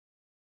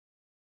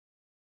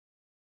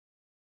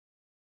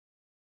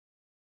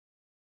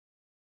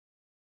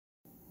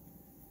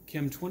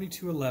CHEM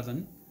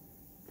 2211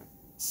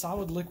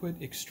 solid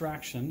liquid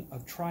extraction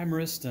of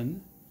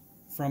trimyristin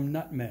from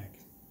nutmeg.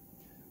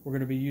 We're going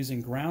to be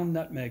using ground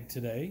nutmeg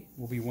today.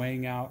 We'll be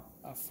weighing out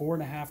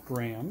 4.5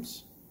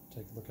 grams.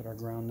 Take a look at our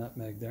ground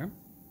nutmeg there.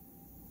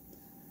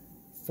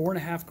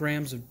 4.5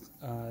 grams of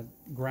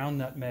ground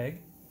nutmeg.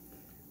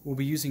 We'll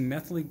be using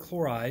methylene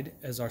chloride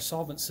as our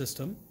solvent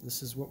system.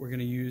 This is what we're going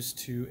to use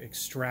to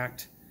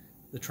extract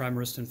the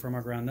trimyristin from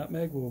our ground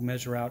nutmeg. We'll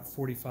measure out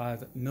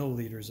 45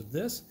 milliliters of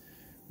this.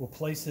 We'll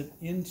place it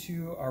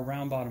into our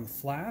round bottom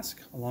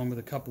flask along with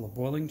a couple of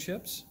boiling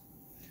chips.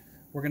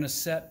 We're going to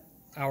set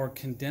our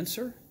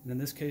condenser, and in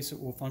this case it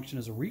will function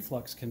as a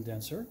reflux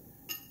condenser.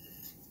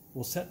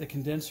 We'll set the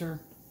condenser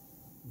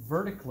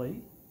vertically,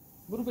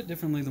 a little bit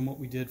differently than what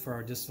we did for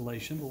our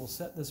distillation, but we'll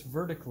set this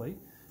vertically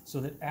so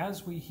that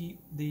as we heat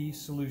the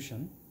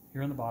solution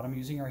here on the bottom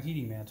using our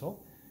heating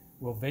mantle,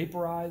 we'll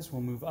vaporize,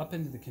 we'll move up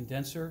into the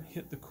condenser,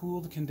 hit the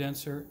cooled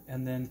condenser,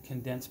 and then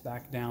condense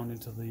back down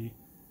into the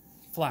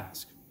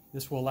flask.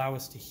 This will allow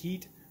us to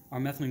heat our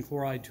methylene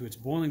chloride to its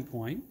boiling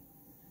point,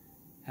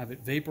 have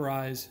it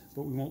vaporize,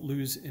 but we won't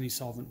lose any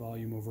solvent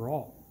volume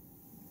overall.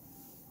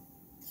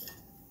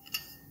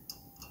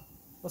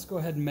 Let's go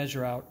ahead and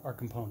measure out our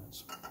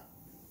components.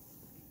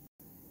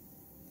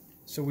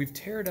 So we've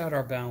tared out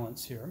our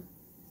balance here.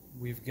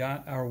 We've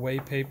got our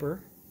weigh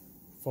paper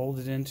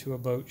folded into a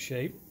boat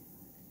shape,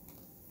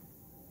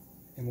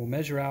 and we'll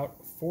measure out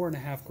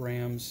 4.5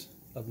 grams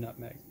of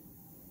nutmeg.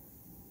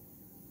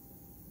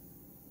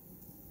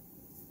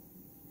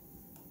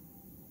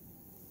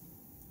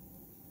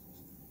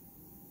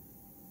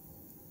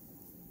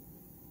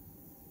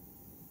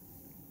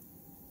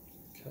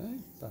 Okay,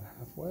 about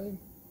halfway.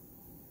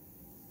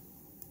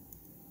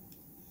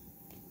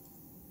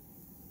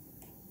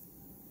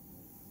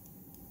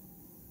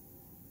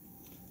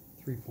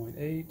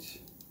 .8.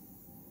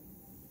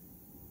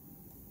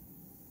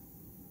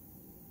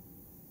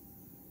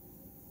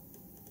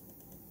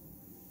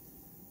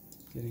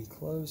 Getting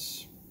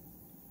close.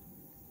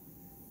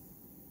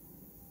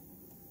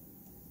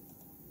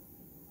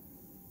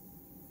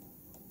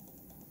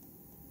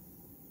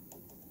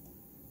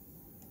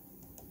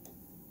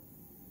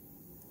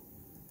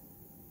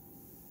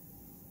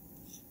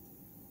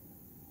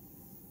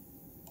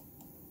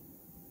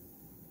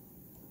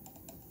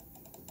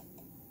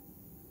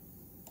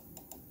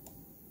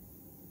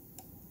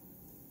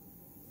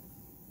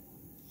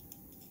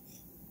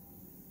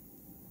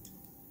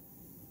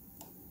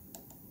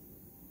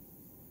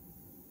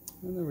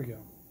 And there we go.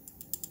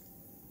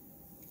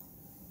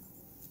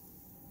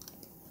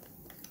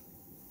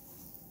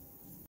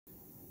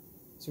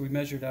 So we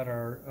measured out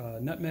our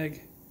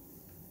nutmeg.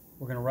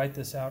 We're going to write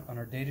this out on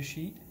our data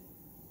sheet.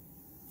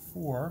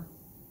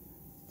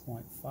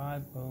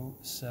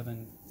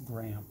 4.507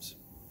 grams.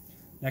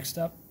 Next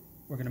up,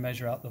 we're going to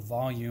measure out the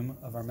volume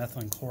of our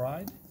methylene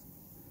chloride.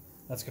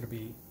 That's going to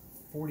be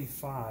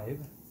 45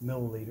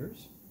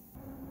 milliliters.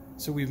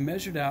 So we've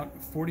measured out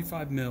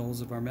 45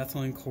 mils of our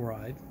methylene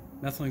chloride.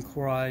 Methylene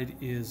chloride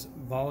is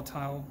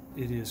volatile,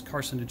 it is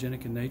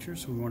carcinogenic in nature,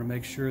 so we want to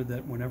make sure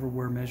that whenever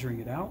we're measuring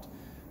it out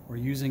or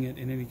using it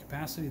in any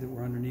capacity that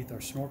we're underneath our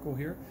snorkel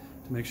here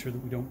to make sure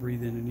that we don't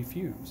breathe in any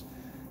fumes.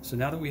 So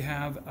now that we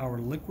have our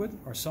liquid,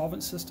 our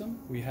solvent system,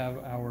 we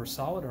have our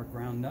solid, our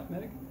ground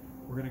nutmeg,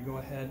 we're going to go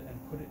ahead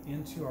and put it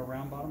into our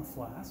round bottom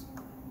flask.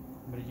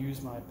 I'm going to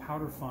use my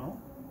powder funnel.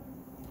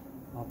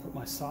 I'll put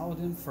my solid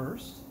in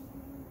first.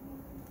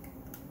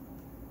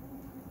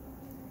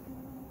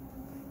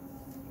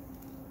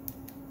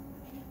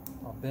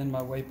 I'll bend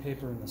my weigh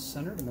paper in the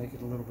center to make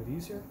it a little bit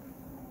easier.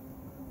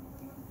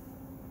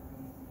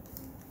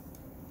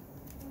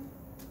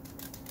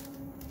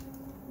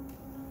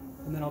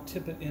 And then I'll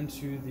tip it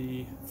into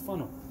the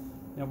funnel.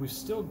 Now we've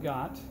still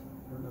got,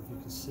 I don't know if you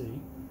can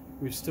see,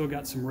 we've still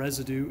got some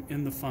residue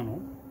in the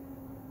funnel.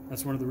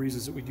 That's one of the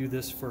reasons that we do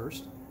this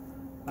first.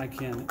 I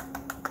can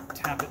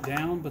tap it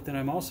down, but then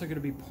I'm also going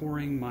to be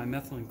pouring my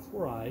methylene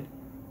chloride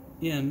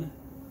in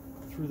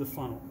through the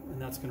funnel, and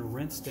that's going to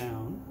rinse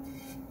down.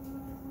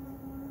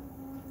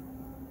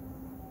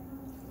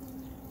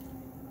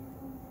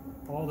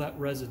 All that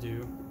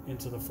residue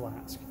into the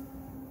flask.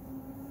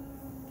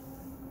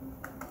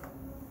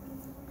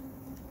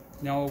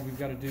 Now all we've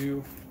got to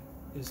do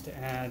is to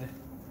add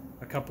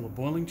a couple of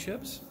boiling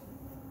chips.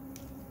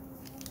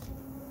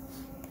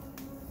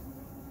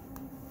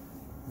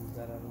 Move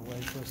that out of the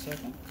way for a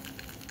second.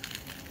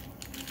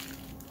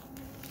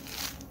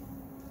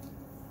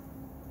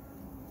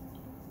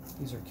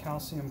 These are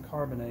calcium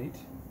carbonate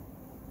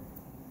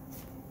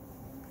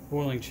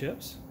boiling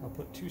chips. I'll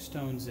put 2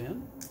 stones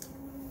in.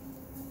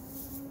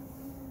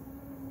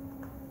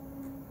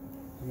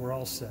 And we're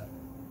all set.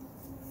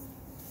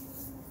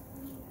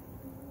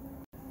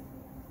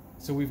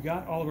 So we've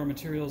got all of our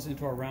materials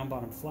into our round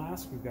bottom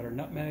flask. We've got our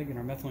nutmeg and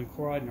our methylene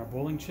chloride and our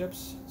boiling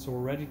chips. So we're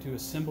ready to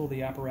assemble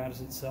the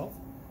apparatus itself.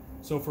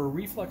 So for a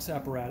reflux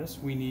apparatus,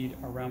 we need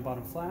a round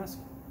bottom flask,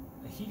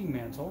 a heating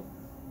mantle,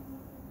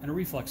 and a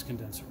reflux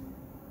condenser.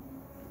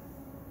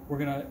 We're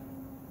going to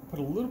put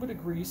a little bit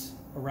of grease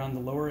around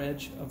the lower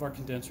edge of our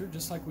condenser,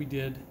 just like we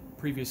did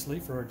previously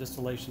for our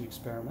distillation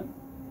experiment.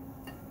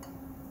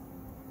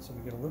 So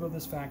we get a little of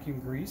this vacuum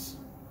grease,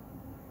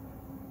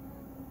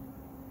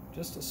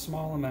 just a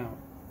small amount.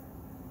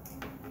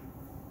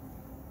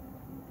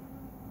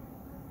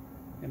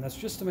 And that's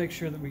just to make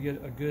sure that we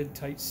get a good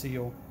tight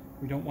seal.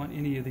 We don't want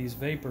any of these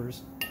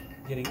vapors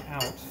getting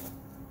out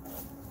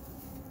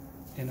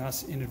and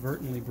us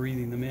inadvertently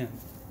breathing them in.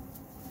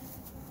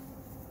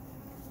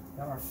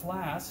 Now our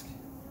flask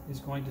is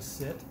going to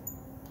sit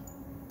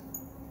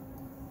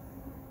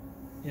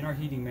in our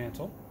heating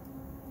mantle.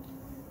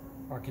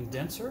 Our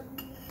condenser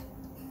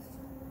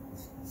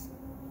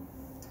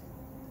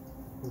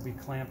will be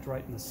clamped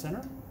right in the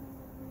center,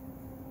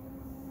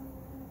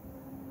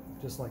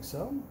 just like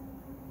so.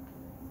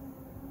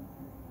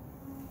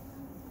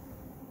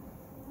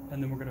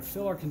 And then we're going to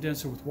fill our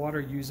condenser with water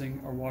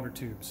using our water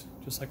tubes,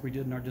 just like we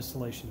did in our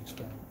distillation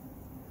experiment.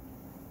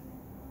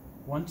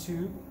 One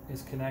tube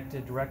is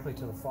connected directly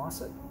to the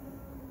faucet.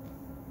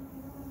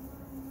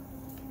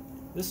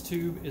 This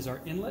tube is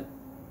our inlet,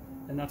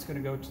 and that's going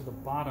to go to the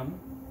bottom.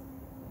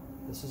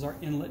 This is our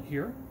inlet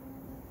here.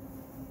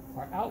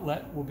 Our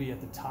outlet will be at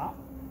the top.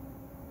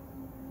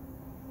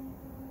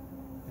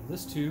 And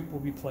this tube will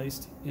be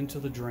placed into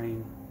the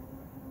drain.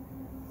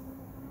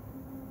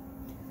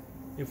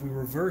 If we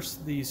reverse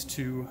these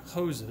two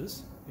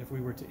hoses, if we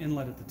were to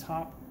inlet at the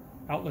top,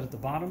 outlet at the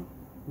bottom,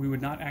 we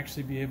would not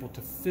actually be able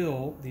to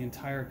fill the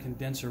entire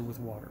condenser with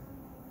water.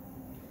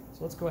 So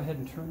let's go ahead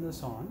and turn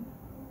this on.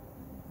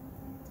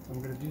 And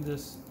we're going to do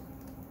this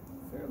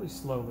fairly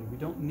slowly. We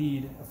don't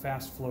need a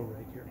fast flow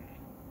rate here.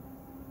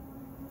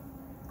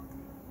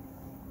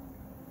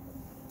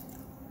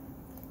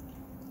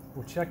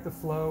 We'll check the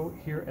flow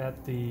here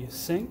at the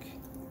sink.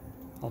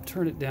 I'll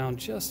turn it down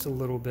just a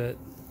little bit.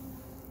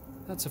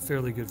 That's a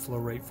fairly good flow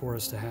rate for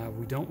us to have.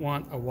 We don't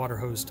want a water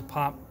hose to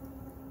pop.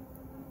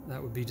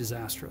 That would be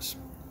disastrous.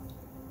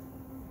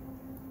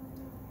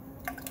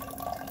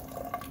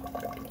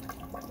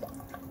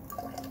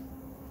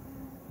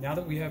 Now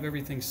that we have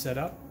everything set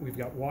up, we've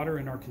got water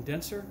in our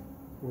condenser,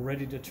 we're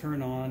ready to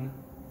turn on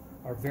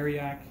our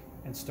variac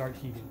and start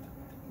heating.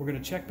 We're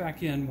going to check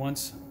back in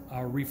once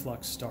our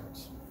reflux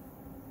starts.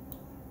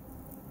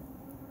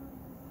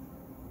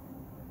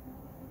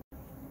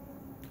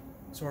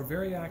 So our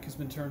variac has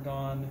been turned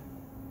on.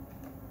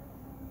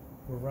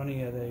 We're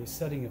running at a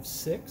setting of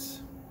 6.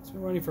 It's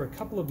been running for a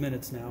couple of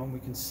minutes now, and we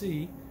can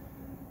see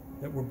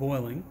that we're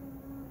boiling.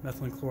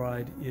 Methylene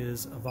chloride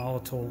is a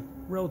volatile,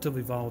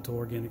 relatively volatile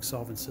organic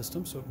solvent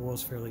system, so it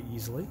boils fairly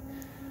easily.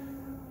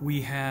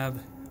 We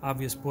have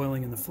obvious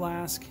boiling in the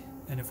flask,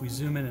 and if we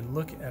zoom in and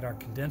look at our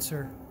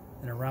condenser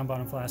and our round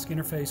bottom flask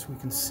interface, we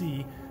can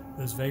see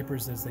those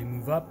vapors as they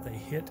move up, they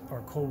hit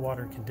our cold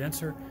water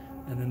condenser,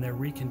 and then they're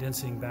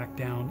recondensing back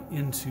down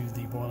into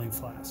the boiling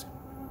flask.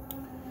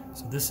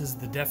 So this is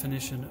the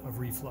definition of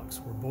reflux.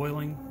 We're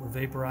boiling, we're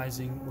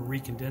vaporizing, we're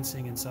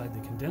recondensing inside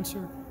the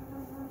condenser,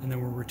 and then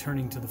we're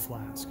returning to the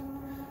flask.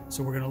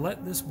 So we're going to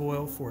let this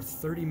boil for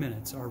 30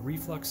 minutes. Our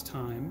reflux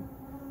time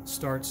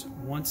starts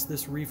once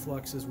this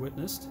reflux is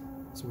witnessed.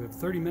 So we have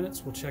 30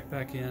 minutes, we'll check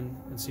back in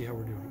and see how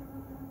we're doing.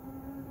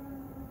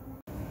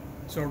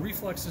 So our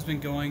reflux has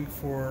been going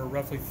for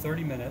roughly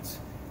 30 minutes.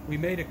 We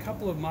made a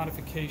couple of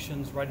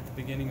modifications right at the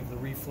beginning of the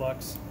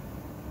reflux.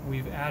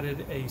 We've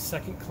added a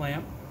second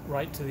clamp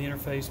right to the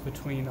interface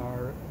between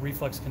our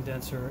reflux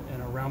condenser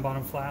and our round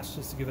bottom flask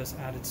just to give us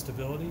added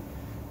stability.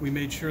 We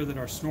made sure that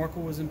our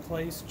snorkel was in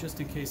place just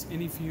in case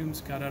any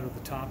fumes got out of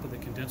the top of the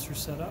condenser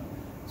setup.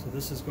 So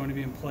this is going to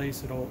be in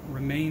place. It'll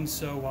remain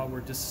so while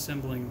we're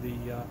disassembling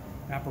the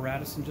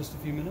apparatus in just a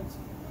few minutes.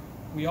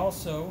 We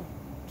also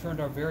turned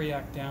our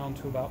variac down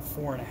to about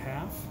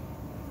 4.5.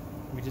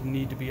 We didn't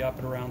need to be up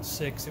at around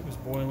 6. It was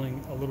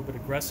boiling a little bit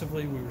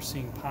aggressively. We were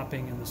seeing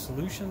popping in the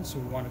solution, so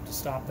we wanted to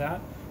stop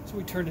that. So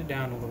we turned it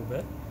down a little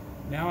bit.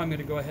 Now I'm going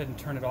to go ahead and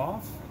turn it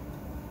off.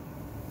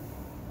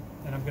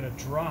 And I'm going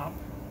to drop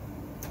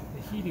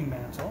the heating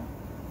mantle.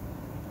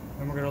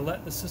 And we're going to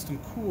let the system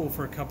cool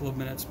for a couple of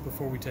minutes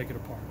before we take it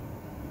apart.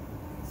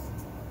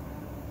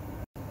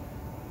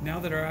 Now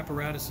that our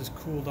apparatus is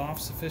cooled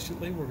off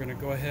sufficiently, we're going to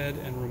go ahead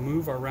and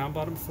remove our round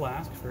bottom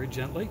flask very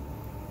gently.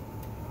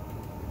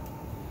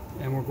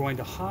 And we're going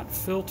to hot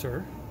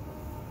filter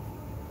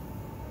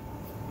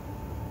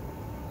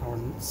our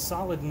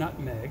solid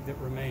nutmeg that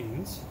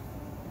remains,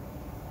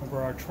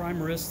 where our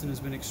trimeristin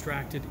has been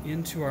extracted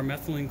into our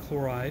methylene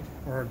chloride,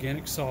 or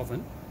organic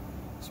solvent.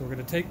 So we're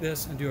going to take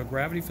this and do a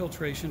gravity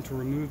filtration to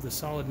remove the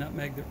solid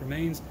nutmeg that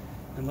remains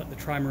and let the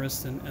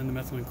trimeristin and the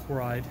methylene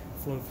chloride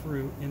flow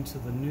through into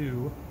the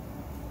new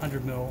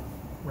 100 ml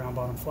round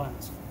bottom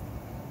flask.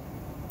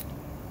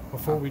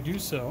 Before we do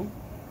so,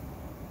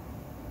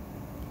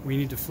 we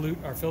need to flute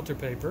our filter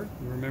paper.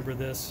 You remember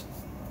this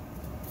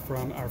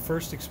from our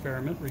first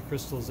experiment,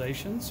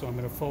 recrystallization. So I'm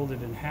going to fold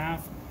it in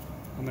half.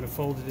 I'm going to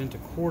fold it into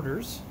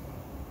quarters.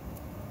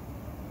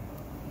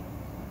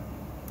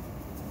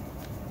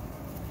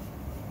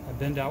 I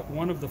bend out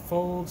one of the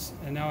folds,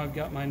 and now I've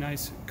got my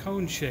nice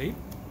cone shape.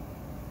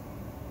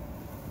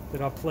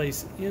 that I'll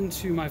place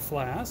into my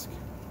flask.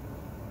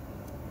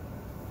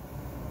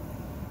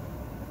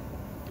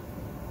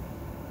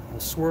 I'll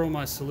swirl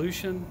my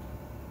solution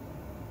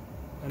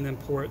and then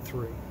pour it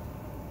through.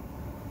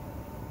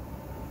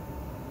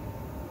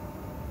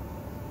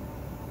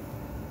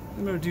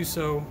 I'm going to do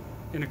so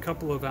in a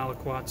couple of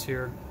aliquots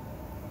here.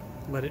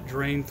 Let it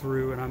drain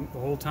through, and the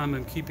whole time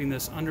I'm keeping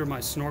this under my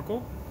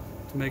snorkel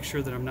to make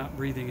sure that I'm not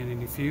breathing in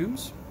any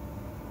fumes.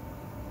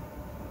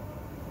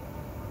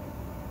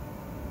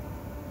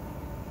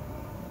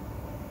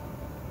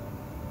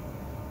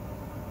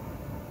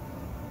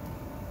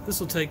 This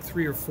will take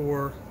 3 or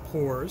 4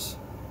 pours.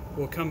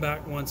 We'll come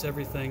back once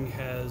everything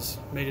has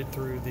made it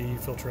through the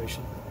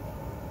filtration.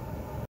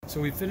 So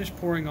we've finished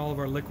pouring all of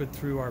our liquid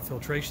through our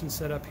filtration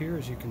setup here.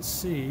 As you can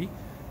see,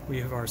 we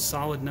have our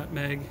solid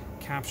nutmeg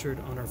captured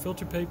on our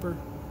filter paper.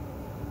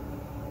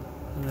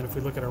 And then if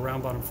we look at our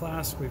round bottom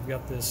flask, we've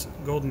got this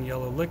golden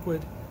yellow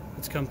liquid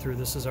that's come through.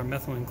 This is our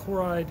methylene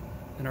chloride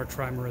and our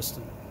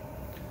trimeristin.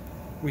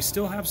 We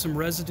still have some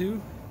residue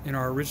in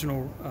our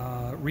original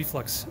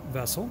reflux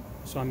vessel,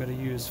 so I'm going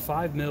to use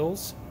 5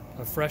 mils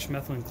of fresh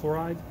methylene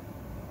chloride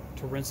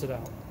to rinse it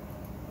out.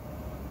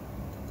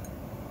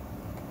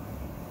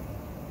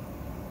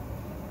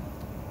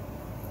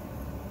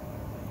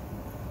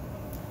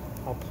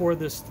 I'll pour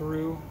this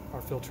through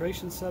our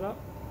filtration setup.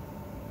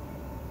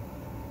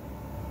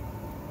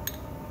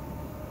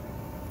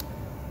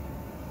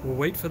 We'll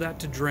wait for that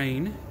to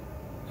drain,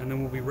 and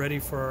then we'll be ready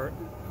for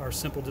our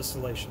simple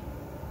distillation.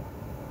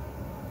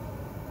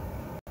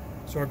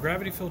 So our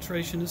gravity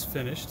filtration is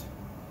finished.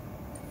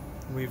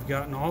 We've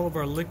gotten all of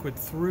our liquid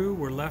through.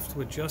 We're left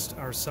with just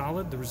our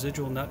solid, the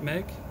residual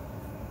nutmeg,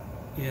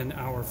 in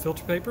our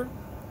filter paper.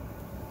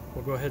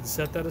 We'll go ahead and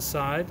set that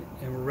aside,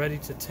 and we're ready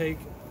to take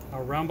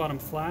our round bottom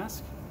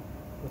flask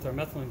with our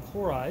methylene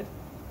chloride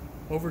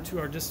over to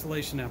our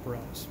distillation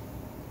apparatus.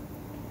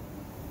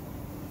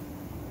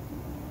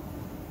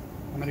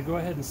 I'm going to go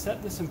ahead and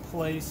set this in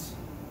place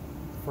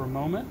for a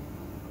moment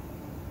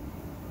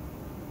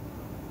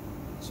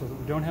so that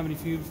we don't have any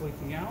fumes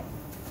leaking out.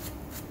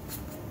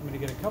 I'm going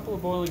to get a couple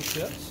of boiling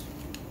tips.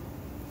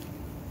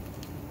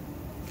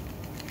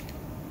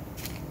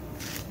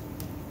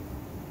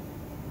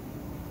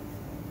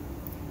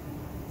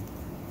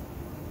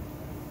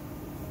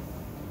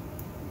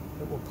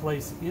 That we'll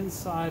place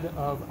inside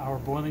of our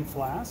boiling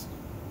flask.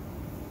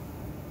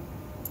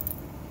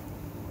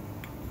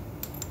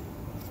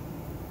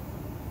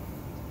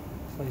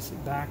 Place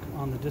it back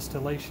on the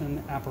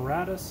distillation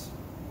apparatus.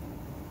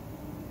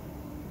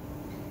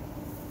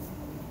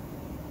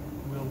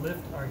 We'll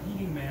lift our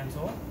heating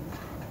mantle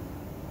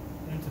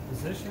into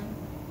position.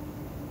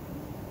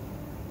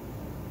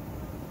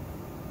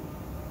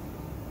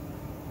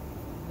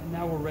 And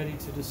now we're ready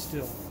to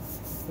distill.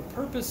 The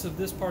purpose of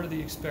this part of the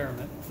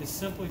experiment is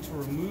simply to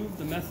remove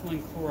the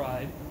methylene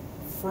chloride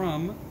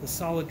from the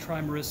solid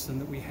trimeristin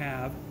that we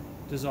have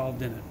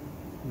dissolved in it.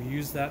 We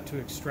use that to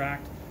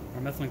extract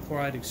our methylene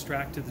chloride,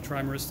 extracted the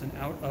trimeristin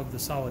out of the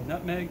solid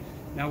nutmeg.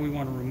 Now we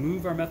want to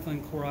remove our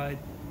methylene chloride,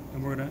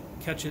 and we're going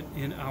to catch it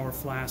in our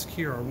flask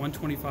here, our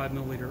 125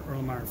 milliliter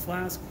Erlenmeyer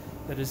flask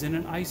that is in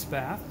an ice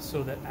bath,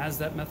 so that as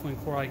that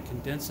methylene chloride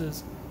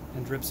condenses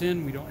and drips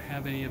in, we don't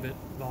have any of it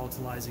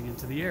volatilizing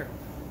into the air.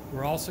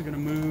 We're also going to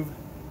move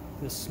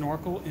this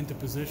snorkel into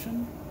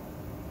position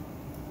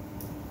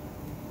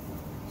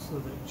so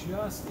that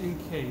just in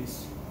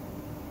case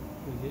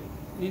we get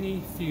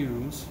any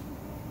fumes,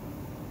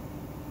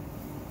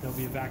 they'll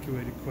be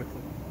evacuated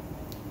quickly.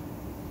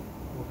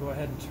 We'll go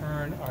ahead and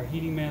turn our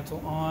heating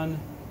mantle on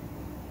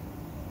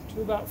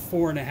to about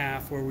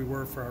 4.5 where we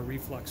were for our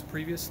reflux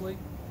previously.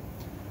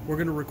 We're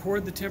going to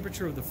record the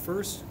temperature of the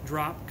first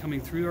drop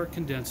coming through our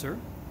condenser,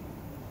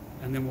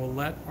 and then we'll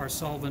let our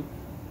solvent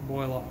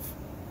boil off.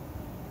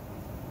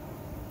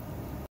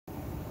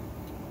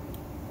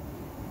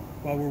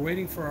 While we're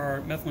waiting for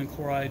our methylene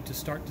chloride to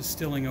start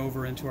distilling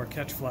over into our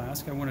catch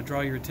flask, I want to draw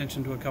your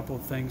attention to a couple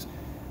of things,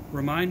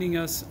 reminding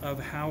us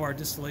of how our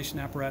distillation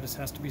apparatus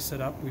has to be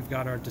set up. We've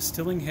got our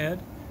distilling head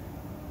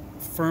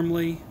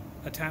firmly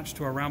attached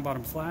to our round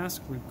bottom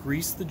flask. We've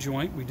greased the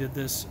joint. We did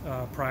this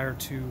prior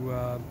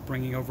to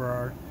bringing over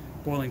our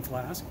boiling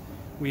flask.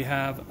 We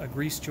have a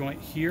grease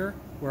joint here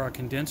where our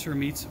condenser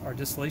meets our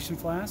distillation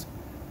flask.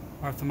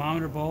 Our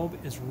thermometer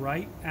bulb is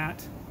right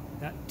at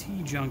that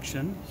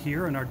T-junction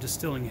here in our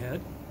distilling head.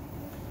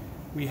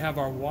 We have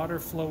our water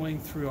flowing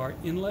through our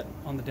inlet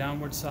on the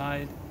downward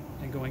side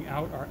and going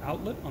out our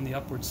outlet on the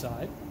upward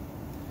side.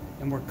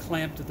 And we're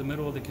clamped at the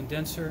middle of the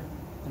condenser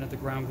and at the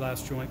ground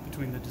glass joint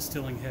between the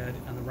distilling head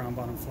and the round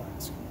bottom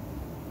flask.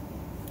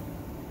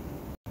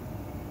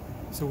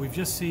 So we've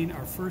just seen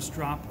our first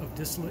drop of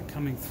distillate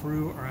coming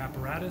through our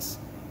apparatus,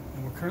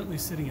 and we're currently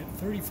sitting at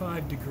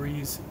 35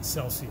 degrees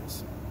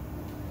Celsius.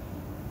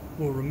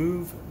 We'll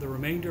remove the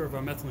remainder of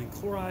our methylene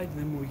chloride, and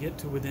then when we get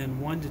to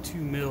within 1 to 2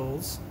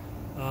 mils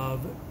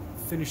of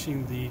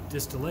finishing the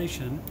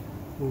distillation,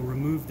 we'll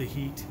remove the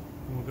heat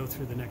and we'll go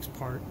through the next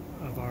part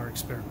of our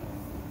experiment.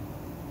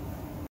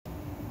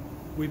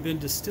 We've been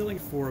distilling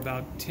for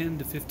about 10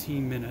 to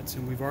 15 minutes,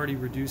 and we've already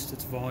reduced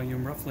its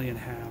volume roughly in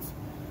half.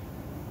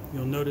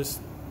 You'll notice,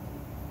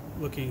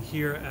 looking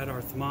here at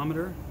our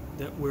thermometer,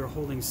 that we're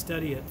holding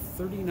steady at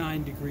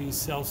 39 degrees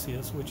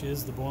Celsius, which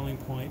is the boiling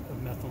point of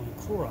methylene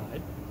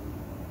chloride.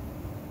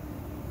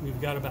 We've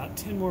got about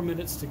 10 more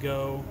minutes to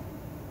go,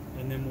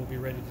 and then we'll be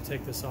ready to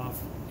take this off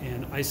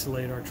and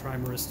isolate our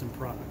trimeristin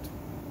product.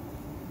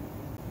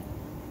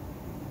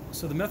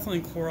 So the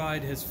methylene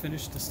chloride has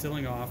finished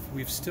distilling off.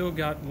 We've still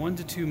got 1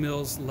 to 2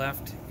 mils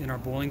left in our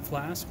boiling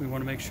flask. We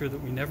want to make sure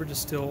that we never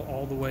distill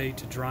all the way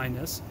to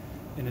dryness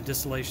in a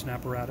distillation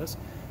apparatus.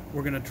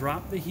 We're going to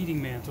drop the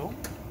heating mantle,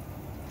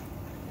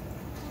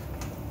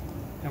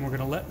 and we're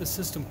going to let the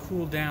system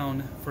cool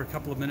down for a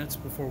couple of minutes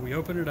before we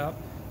open it up,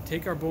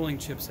 take our boiling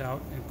chips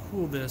out, and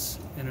cool this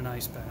in an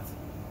ice bath.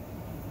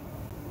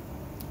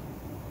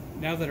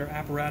 Now that our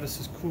apparatus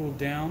is cooled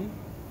down,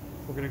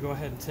 we're going to go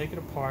ahead and take it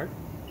apart.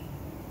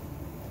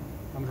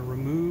 I'm going to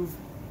remove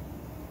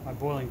my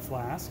boiling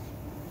flask.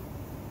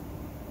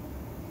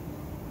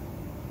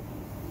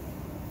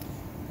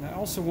 And I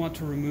also want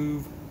to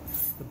remove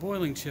the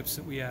boiling chips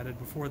that we added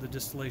before the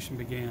distillation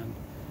began.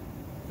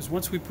 Because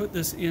once we put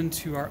this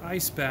into our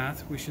ice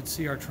bath, we should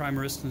see our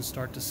trimeristin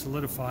start to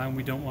solidify, and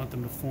we don't want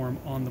them to form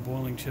on the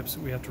boiling chips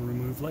that we have to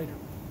remove later.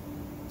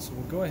 So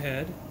we'll go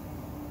ahead,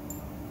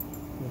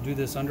 we'll do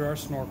this under our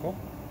snorkel,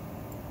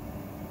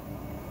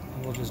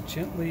 and we'll just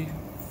gently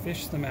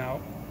fish them out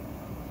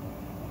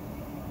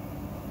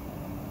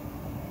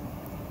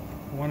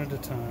one at a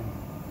time.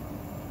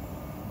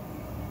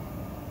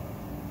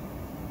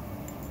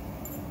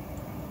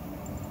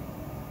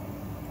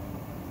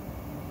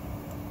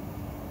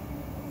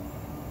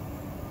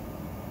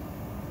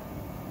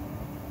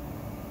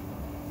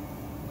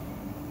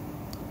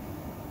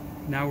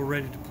 Now we're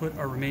ready to put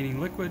our remaining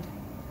liquid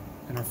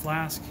in our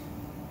flask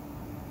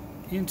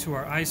into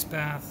our ice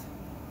bath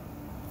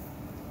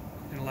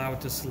and allow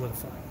it to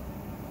solidify.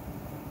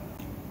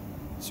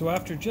 So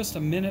after just a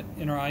minute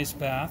in our ice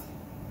bath,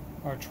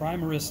 our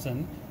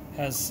trimeristin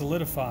has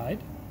solidified.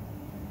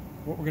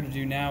 What we're going to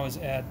do now is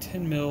add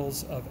 10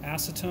 mils of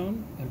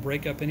acetone and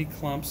break up any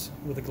clumps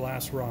with a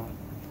glass rod.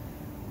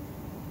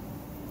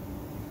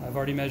 I've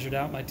already measured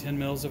out my 10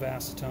 mils of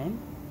acetone.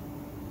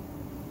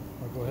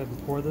 I'll go ahead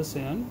and pour this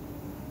in. I'm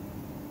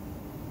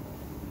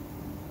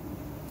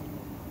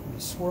going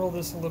to swirl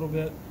this a little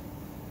bit.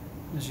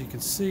 As you can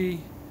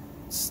see,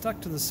 it's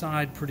stuck to the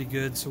side pretty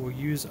good, so we'll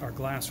use our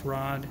glass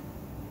rod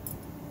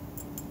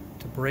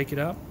to break it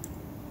up.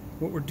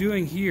 What we're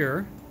doing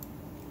here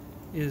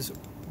is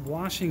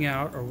washing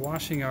our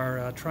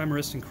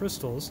trimeristin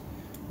crystals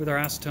with our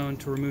acetone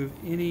to remove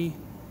any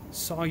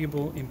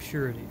soluble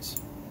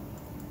impurities.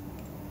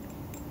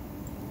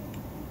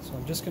 So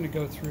I'm just going to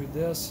go through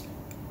this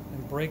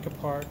and break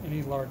apart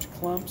any large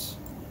clumps,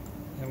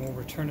 and we'll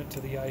return it to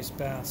the ice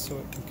bath so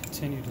it can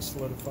continue to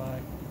solidify.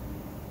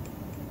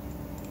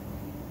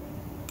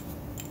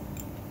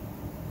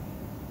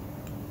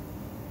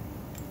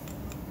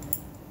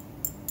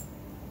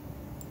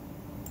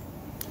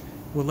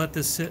 We'll let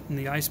this sit in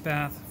the ice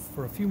bath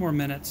for a few more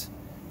minutes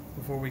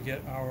before we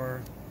get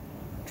our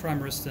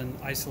trimeristin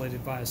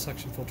isolated via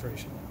suction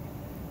filtration.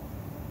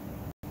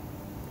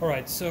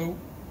 Alright, so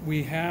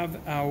we have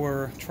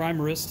our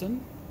trimeristin.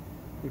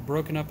 We've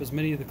broken up as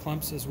many of the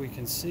clumps as we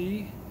can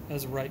see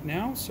as of right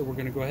now, so we're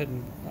going to go ahead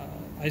and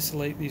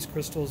isolate these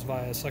crystals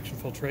via suction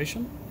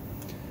filtration.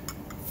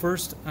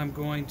 First,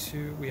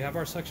 we have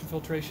our suction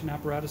filtration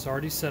apparatus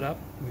already set up.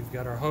 We've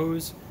got our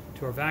hose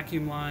to our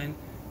vacuum line.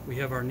 We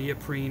have our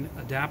neoprene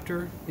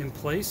adapter in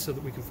place so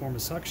that we can form a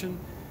suction.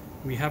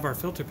 We have our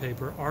filter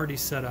paper already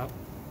set up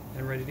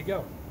and ready to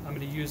go. I'm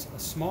going to use a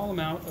small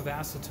amount of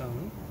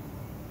acetone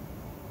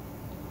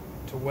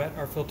to wet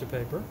our filter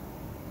paper.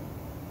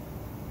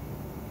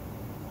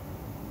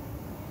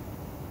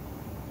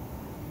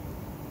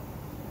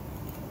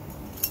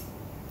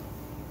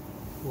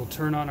 We'll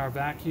turn on our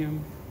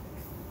vacuum.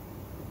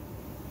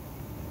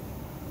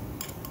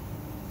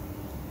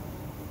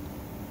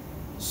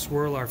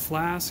 Swirl our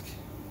flask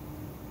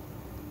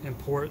and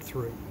pour it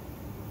through.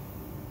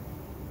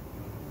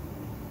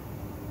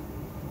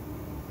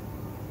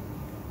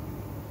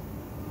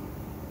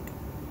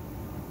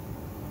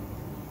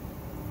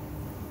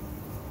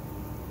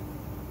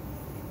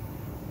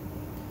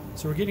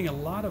 So we're getting a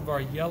lot of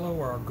our yellow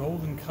or our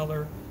golden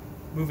color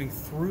moving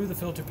through the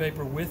filter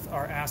paper with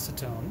our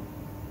acetone.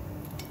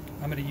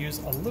 I'm going to use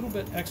a little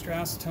bit extra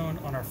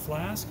acetone on our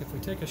flask. If we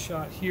take a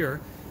shot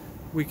here,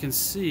 we can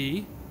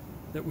see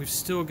that we've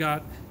still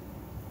got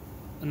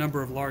a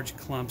number of large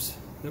clumps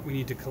that we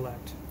need to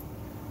collect.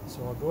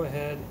 So I'll go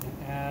ahead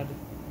and add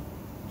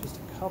just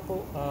a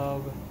couple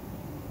of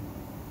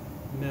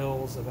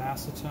mils of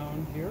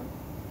acetone here.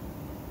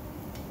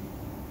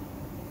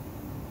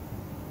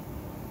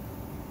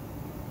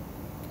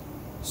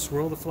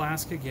 Swirl the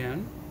flask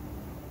again,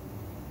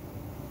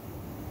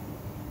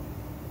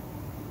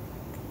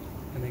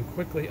 and then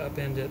quickly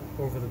upend it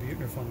over the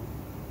Buechner funnel.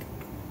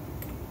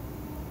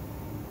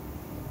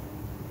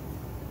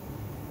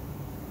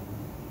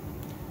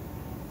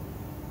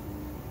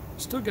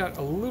 Still got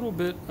a little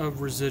bit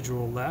of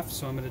residual left,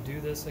 so I'm going to do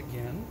this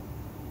again.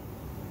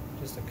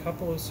 Just a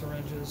couple of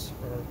syringes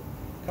or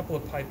a couple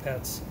of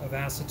pipettes of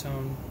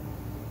acetone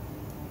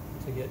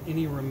to get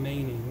any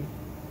remaining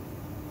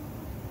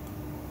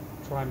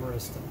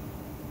trimeristin.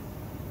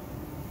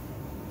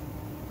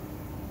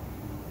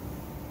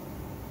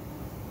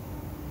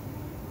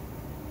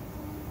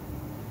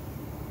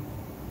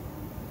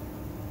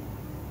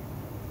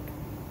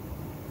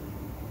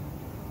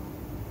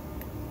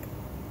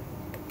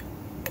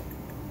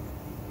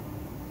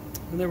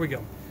 And there we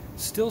go.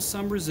 Still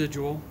some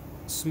residual,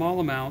 small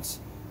amounts.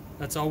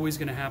 That's always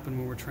going to happen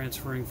when we're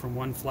transferring from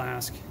one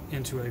flask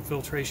into a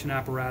filtration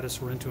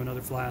apparatus or into another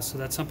flask. So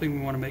that's something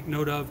we want to make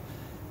note of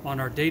on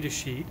our data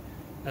sheet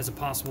as a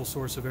possible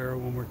source of error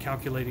when we're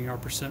calculating our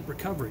percent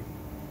recovery.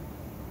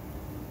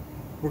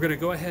 We're going to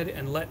go ahead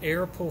and let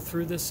air pull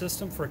through this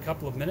system for a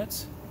couple of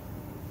minutes.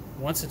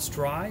 Once it's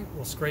dry,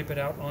 we'll scrape it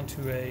out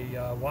onto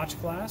a watch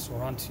glass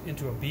or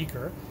into a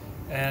beaker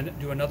and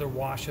do another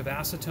wash of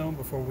acetone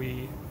before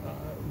we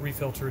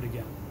refilter it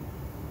again.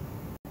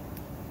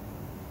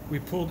 We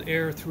pulled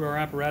air through our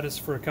apparatus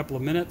for a couple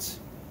of minutes.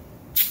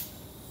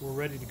 We're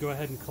ready to go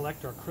ahead and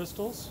collect our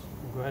crystals.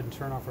 We'll go ahead and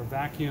turn off our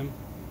vacuum,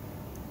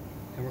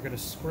 and we're going to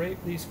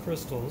scrape these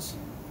crystals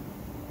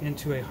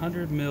into a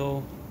 100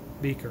 ml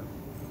beaker.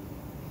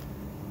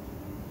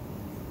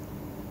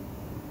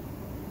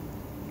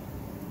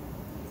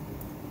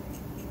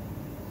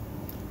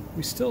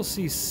 We still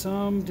see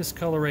some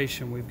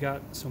discoloration. We've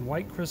got some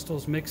white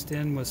crystals mixed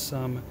in with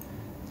some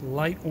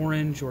light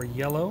orange or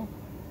yellow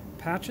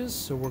patches,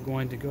 so we're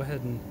going to go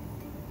ahead and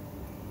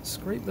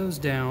scrape those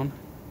down.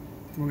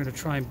 We're going to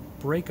try and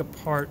break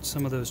apart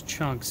some of those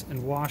chunks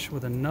and wash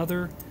with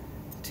another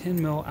 10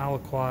 ml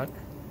aliquot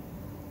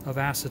of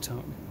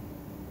acetone.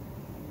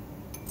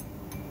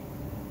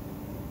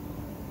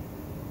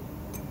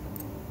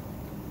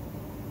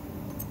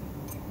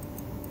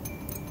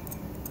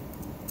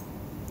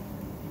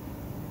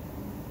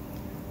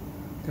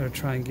 Going to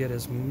try and get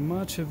as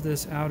much of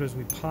this out as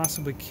we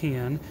possibly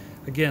can.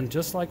 Again,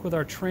 just like with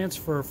our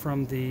transfer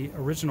from the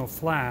original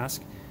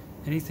flask,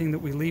 anything that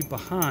we leave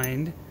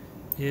behind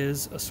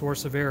is a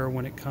source of error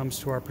when it comes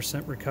to our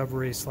percent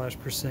recovery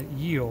 / percent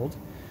yield.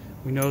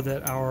 We know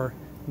that our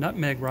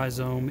nutmeg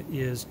rhizome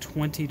is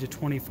 20 to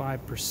 25%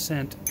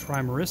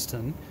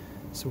 trimeristin,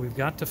 so we've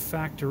got to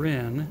factor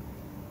in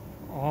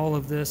all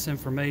of this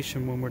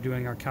information when we're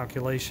doing our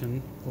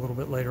calculation a little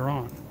bit later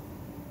on.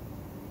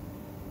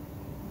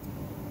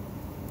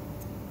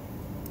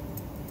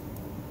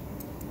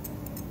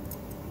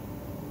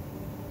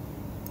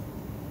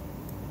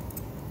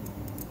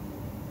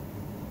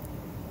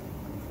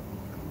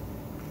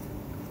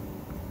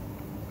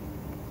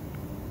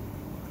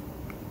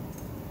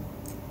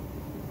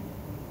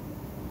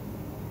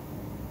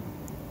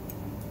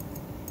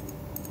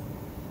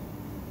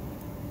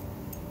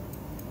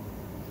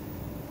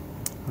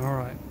 All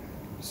right,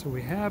 so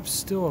we have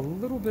still a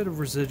little bit of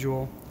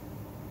residual,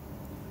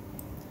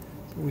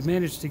 but we've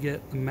managed to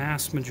get the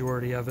mass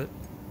majority of it.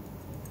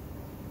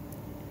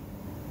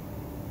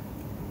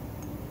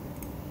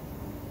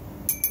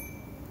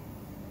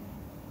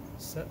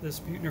 Set this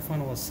Buechner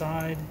funnel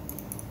aside.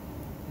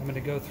 I'm going to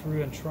go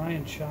through and try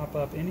and chop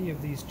up any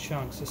of these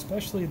chunks,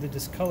 especially the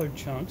discolored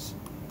chunks.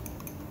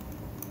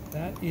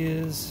 That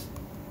is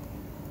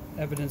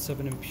evidence of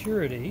an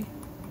impurity.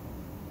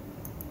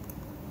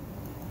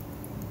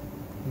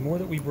 The more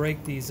that we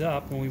break these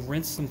up, when we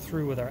rinse them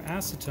through with our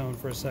acetone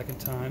for a second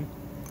time,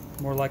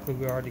 the more likely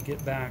we are to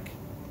get back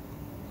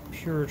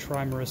pure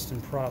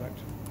trimeristin product.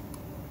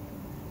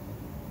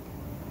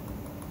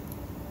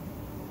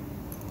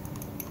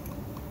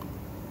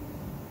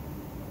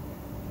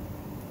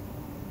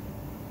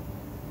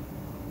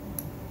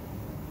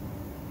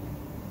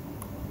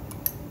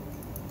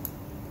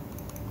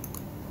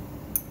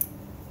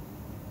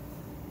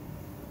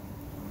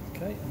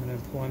 Okay, I'm going to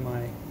employ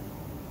my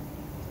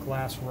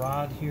glass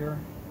rod here.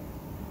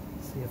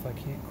 See if I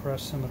can't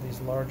crush some of these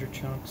larger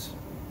chunks.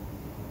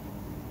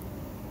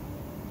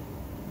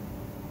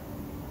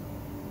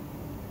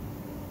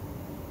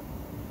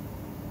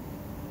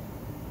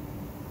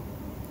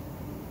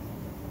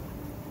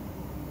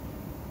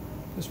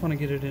 Just want to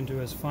get it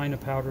into as fine a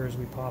powder as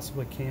we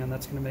possibly can.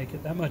 That's going to make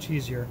it that much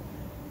easier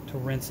to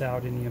rinse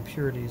out any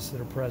impurities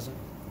that are present.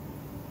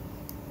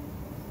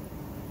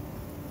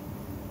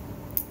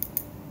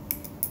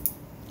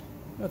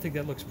 I think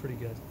that looks pretty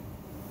good.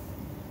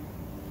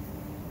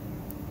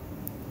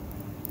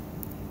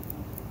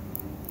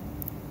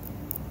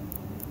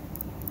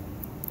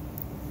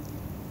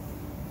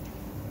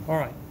 All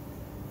right.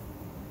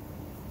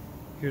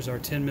 Here's our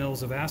 10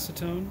 mils of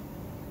acetone.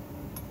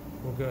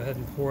 We'll go ahead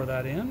and pour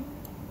that in.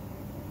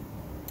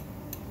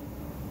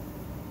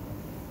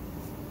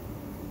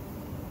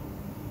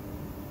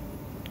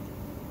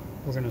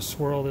 We're going to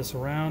swirl this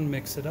around,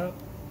 mix it up.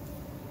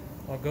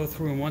 I'll go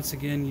through and once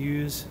again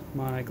use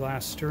my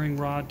glass stirring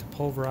rod to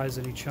pulverize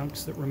any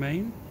chunks that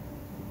remain.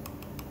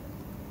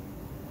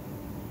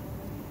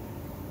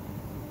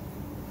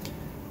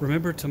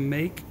 Remember to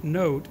make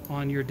note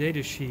on your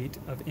data sheet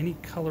of any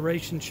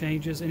coloration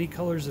changes, any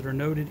colors that are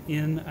noted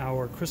in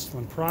our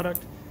crystalline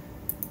product,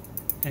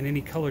 and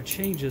any color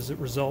changes that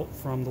result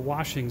from the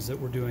washings that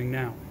we're doing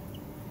now.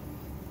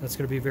 That's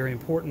going to be very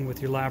important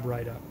with your lab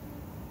write-up.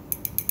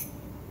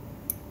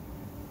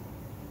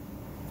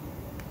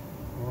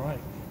 All right,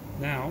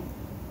 now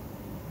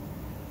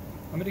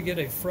I'm going to get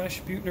a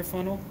fresh Buechner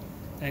funnel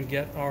and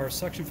get our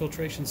suction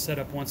filtration set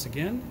up once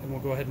again, and we'll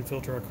go ahead and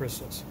filter our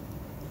crystals.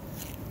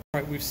 All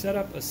right, we've set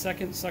up a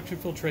second suction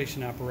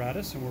filtration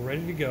apparatus and we're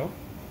ready to go.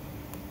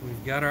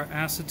 We've got our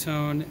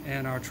acetone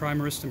and our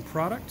trimeristin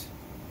product.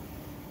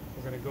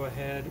 We're going to go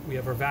ahead, we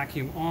have our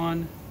vacuum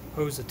on,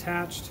 hose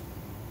attached.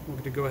 We're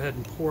going to go ahead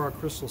and pour our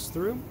crystals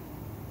through.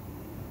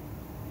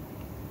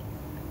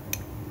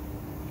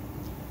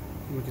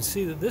 And we can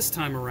see that this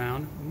time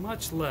around,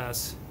 much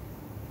less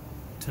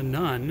to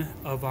none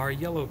of our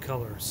yellow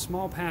color.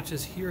 Small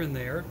patches here and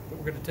there, but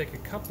we're going to take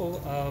a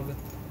couple of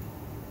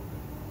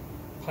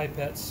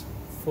pipettes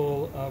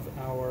full of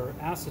our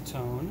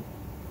acetone,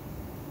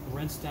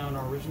 rinse down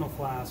our original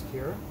flask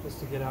here just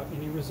to get out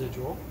any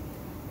residual.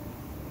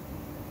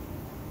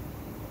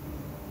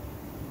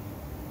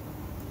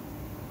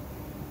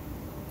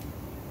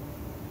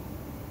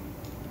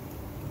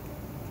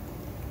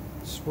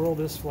 Swirl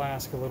this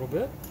flask a little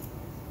bit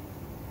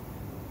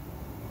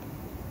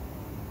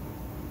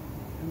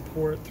and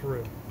pour it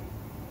through.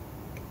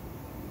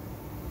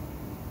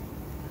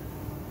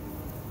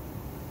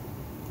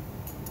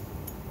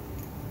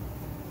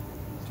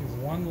 Do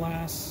one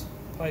last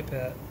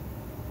pipette.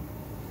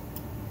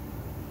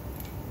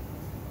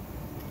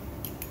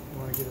 We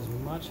want to get as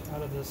much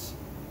out of this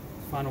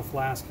final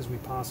flask as we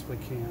possibly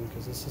can,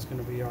 because this is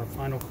going to be our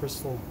final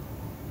crystal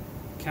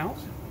count.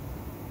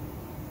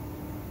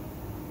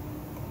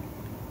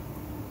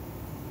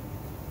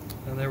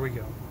 And there we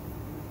go.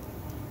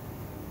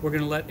 We're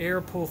going to let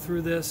air pull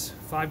through this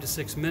 5 to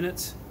 6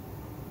 minutes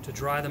to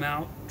dry them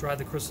out, dry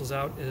the crystals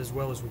out as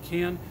well as we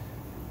can.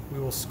 We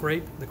will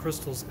scrape the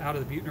crystals out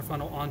of the Buechner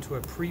funnel onto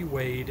a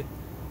pre-weighed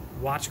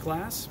watch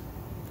glass,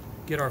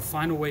 get our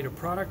final weight of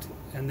product,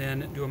 and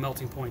then do a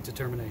melting point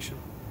determination.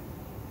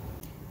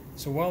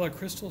 So while our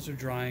crystals are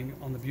drying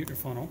on the Buechner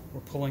funnel,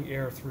 we're pulling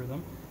air through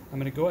them. I'm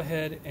going to go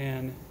ahead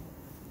and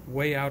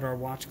weigh out our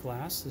watch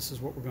glass. This is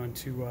what we're going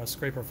to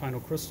scrape our final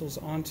crystals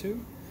onto.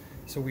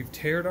 So we've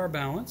tared our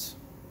balance.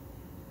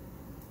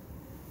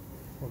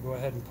 We'll go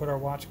ahead and put our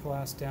watch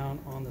glass down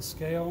on the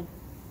scale.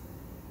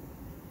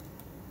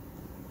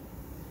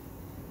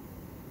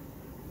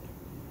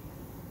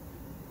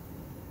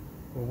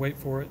 We'll wait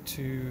for it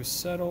to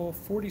settle.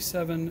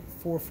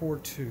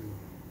 47,442.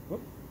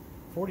 Whoop,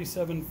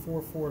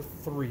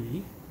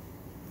 47,443.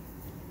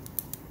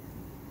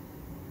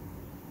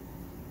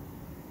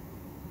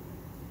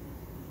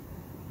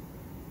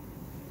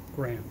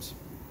 grams.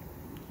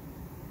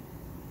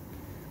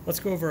 Let's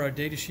go over our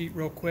data sheet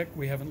real quick.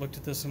 We haven't looked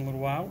at this in a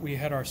little while. We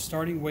had our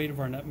starting weight of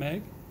our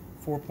nutmeg,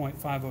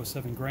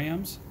 4.507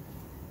 grams,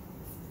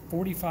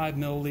 45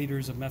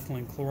 milliliters of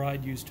methylene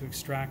chloride used to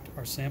extract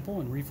our sample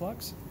in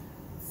reflux.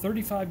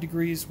 35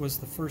 degrees was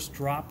the first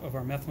drop of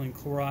our methylene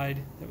chloride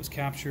that was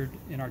captured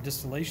in our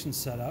distillation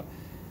setup.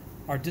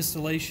 Our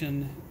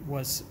distillation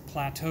was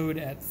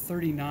plateaued at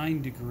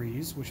 39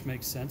 degrees, which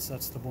makes sense.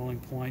 That's the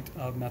boiling point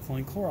of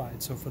methylene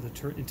chloride. So for the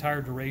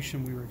entire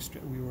duration we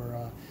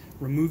were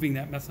removing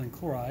that methylene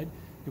chloride,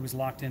 it was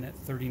locked in at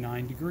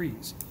 39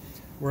 degrees.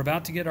 We're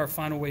about to get our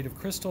final weight of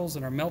crystals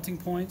and our melting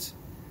points.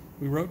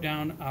 We wrote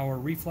down our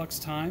reflux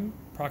time,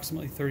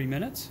 approximately 30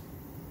 minutes,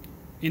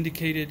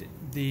 indicated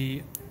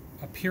the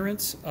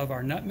appearance of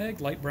our nutmeg,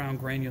 light brown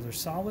granular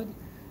solid.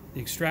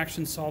 The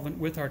extraction solvent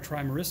with our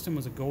trimeristin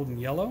was a golden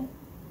yellow.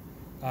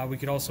 We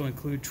could also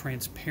include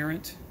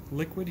transparent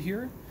liquid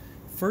here.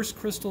 First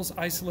crystals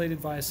isolated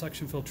via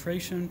suction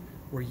filtration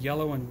were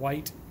yellow and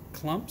white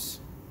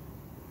clumps.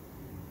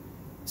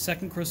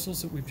 Second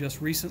crystals that we've just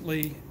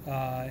recently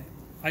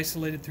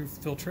isolated through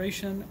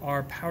filtration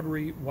are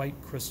powdery white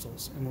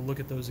crystals, and we'll look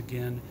at those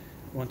again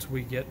once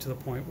we get to the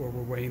point where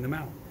we're weighing them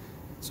out.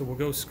 So we'll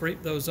go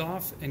scrape those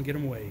off and get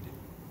them weighed.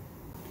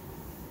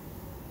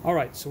 All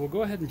right, so we'll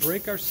go ahead and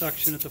break our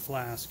suction at the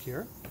flask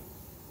here,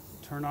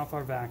 turn off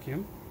our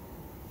vacuum,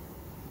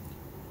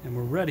 and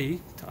we're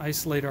ready to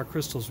isolate our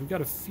crystals. We've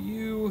got a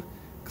few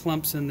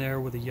clumps in there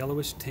with a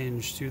yellowish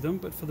tinge to them,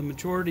 but for the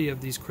majority of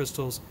these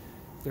crystals,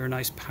 they're a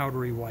nice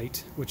powdery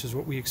white, which is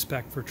what we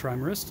expect for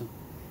trimeristin.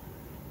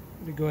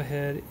 I'm going to go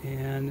ahead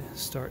and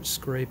start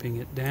scraping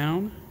it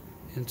down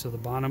into the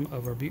bottom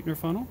of our Buechner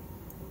funnel.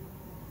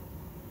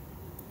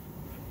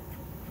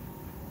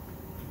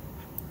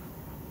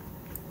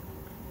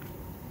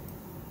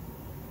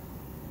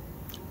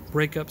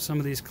 Break up some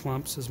of these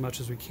clumps as much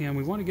as we can.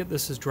 We want to get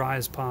this as dry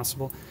as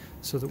possible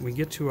so that when we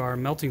get to our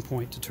melting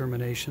point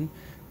determination,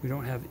 we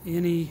don't have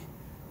any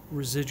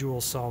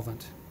residual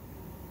solvent.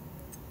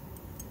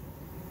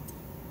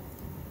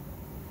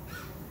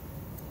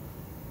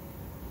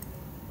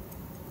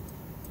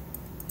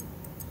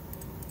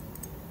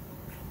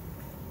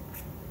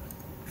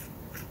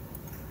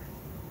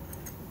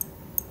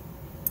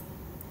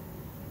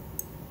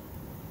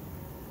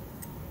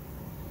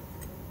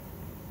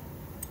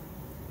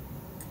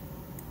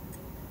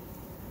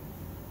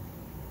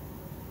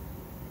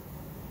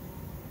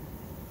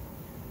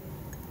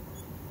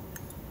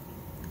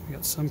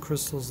 got some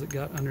crystals that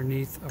got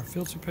underneath our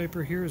filter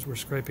paper here as we're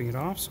scraping it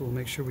off, so we'll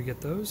make sure we get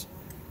those.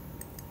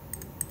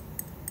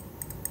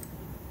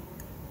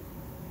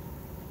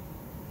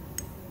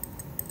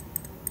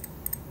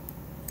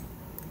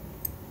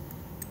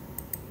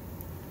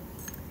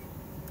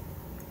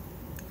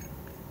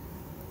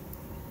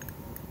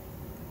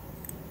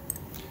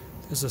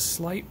 There's a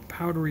slight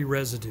powdery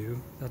residue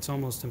that's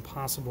almost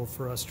impossible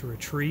for us to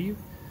retrieve,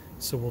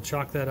 so we'll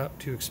chalk that up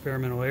to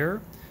experimental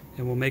error,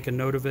 and we'll make a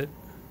note of it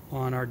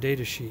on our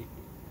data sheet.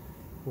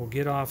 We'll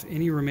get off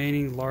any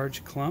remaining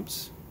large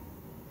clumps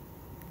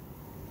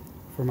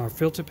from our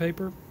filter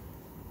paper.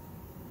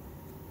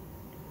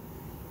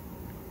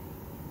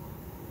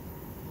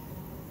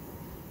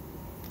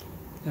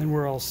 And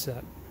we're all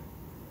set.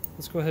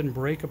 Let's go ahead and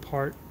break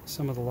apart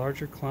some of the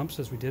larger clumps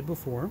as we did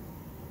before.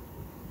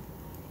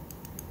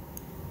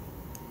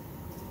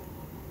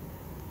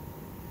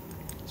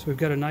 So we've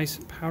got a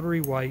nice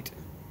powdery white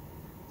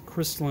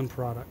crystalline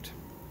product.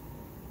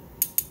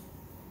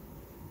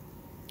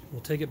 We'll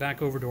take it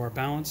back over to our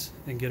balance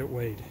and get it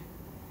weighed.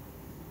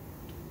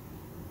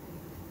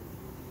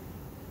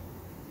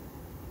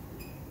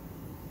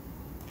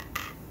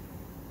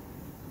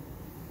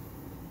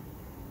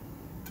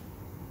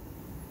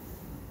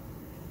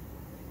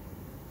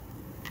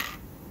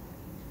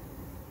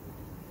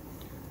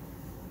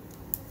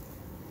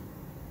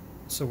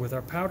 So with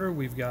our powder,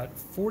 we've got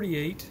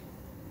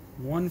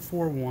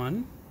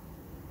 48,141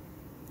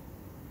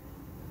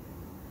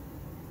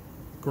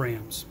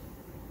 grams.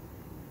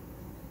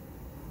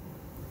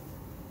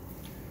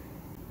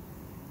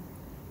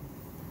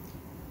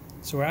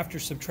 So after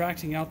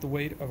subtracting out the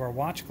weight of our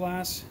watch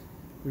glass,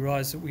 we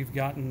realize that we've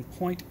gotten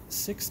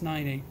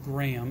 0.698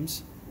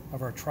 grams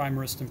of our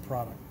trimeristin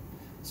product.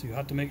 So you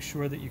have to make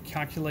sure that you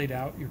calculate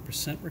out your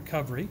percent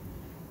recovery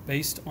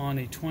based on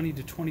a 20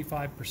 to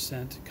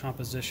 25%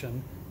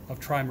 composition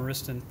of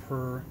trimeristin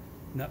per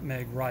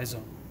nutmeg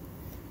rhizome.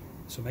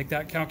 So make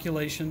that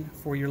calculation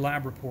for your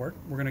lab report.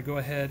 We're going to go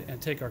ahead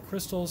and take our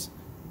crystals,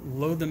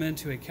 load them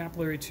into a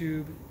capillary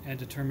tube, and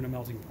determine a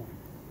melting point.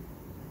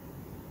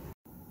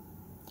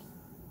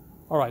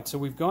 All right, so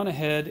we've gone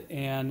ahead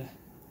and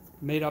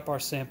made up our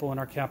sample in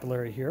our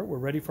capillary here. We're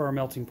ready for our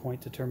melting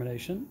point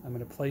determination. I'm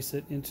going to place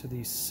it into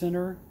the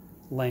center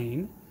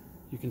lane.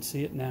 You can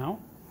see it now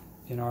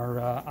in our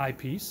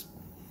eyepiece.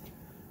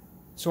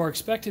 So our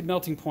expected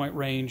melting point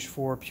range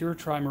for pure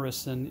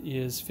trimeristin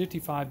is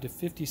 55 to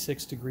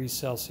 56 degrees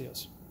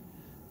Celsius.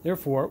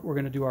 Therefore, we're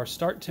going to do our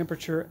start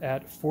temperature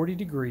at 40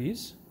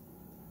 degrees.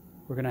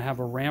 We're going to have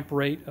a ramp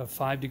rate of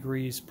 5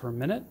 degrees per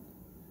minute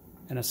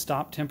and a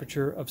stop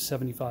temperature of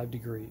 75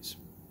 degrees.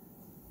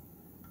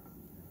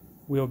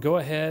 We'll go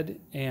ahead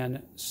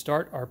and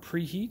start our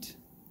preheat.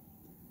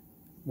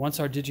 Once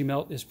our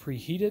DigiMelt is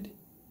preheated,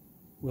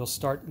 we'll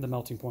start the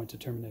melting point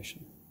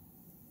determination.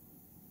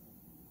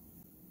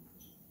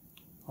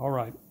 All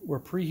right, we're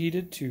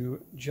preheated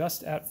to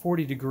just at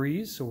 40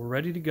 degrees, so we're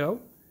ready to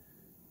go.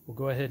 We'll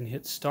go ahead and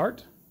hit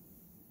start,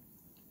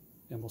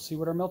 and we'll see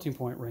what our melting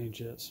point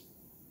range is.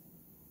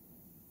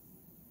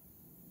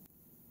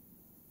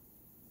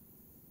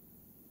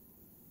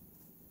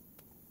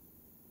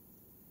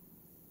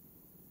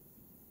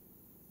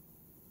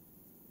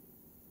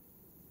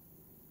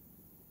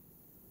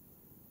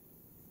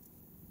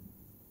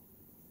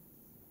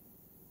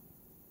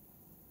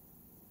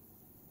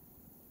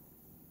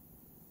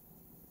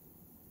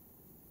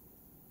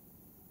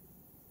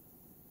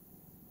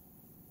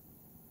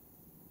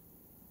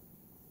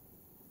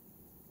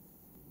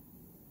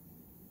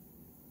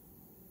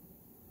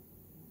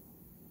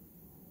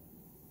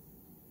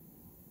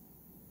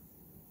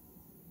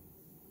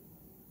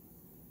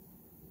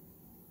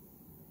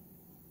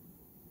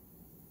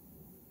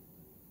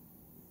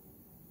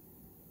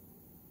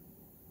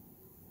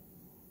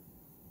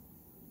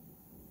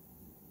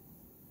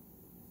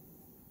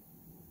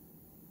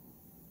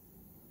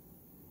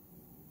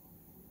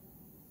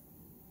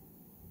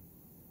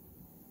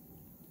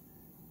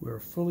 We're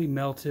fully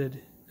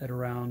melted at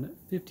around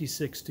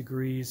 56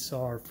 degrees,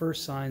 saw our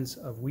first signs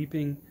of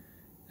weeping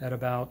at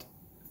about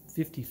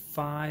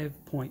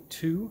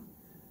 55.2,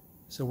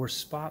 so we're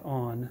spot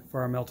on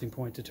for our melting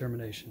point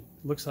determination.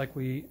 It looks like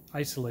we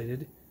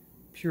isolated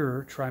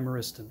pure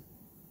trimeristin.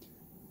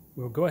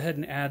 We'll go ahead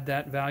and add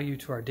that value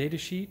to our data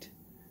sheet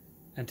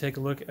and take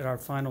a look at our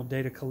final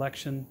data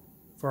collection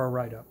for our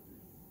write-up.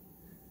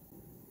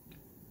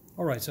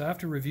 All right, so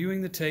after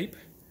reviewing the tape,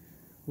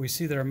 we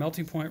see that our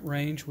melting point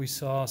range, we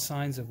saw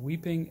signs of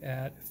weeping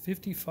at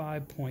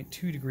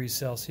 55.2 degrees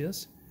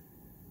Celsius,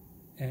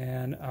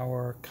 and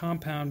our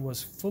compound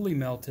was fully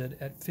melted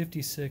at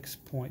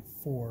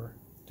 56.4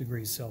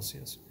 degrees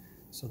Celsius.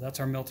 So that's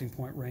our melting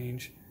point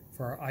range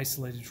for our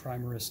isolated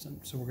trimeristin.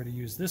 So we're going to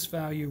use this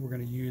value. We're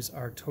going to use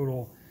our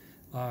total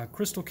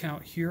crystal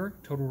count here,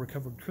 total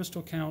recovered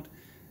crystal count,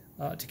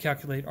 to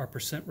calculate our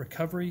percent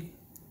recovery.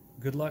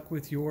 Good luck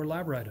with your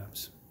lab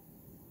write-ups.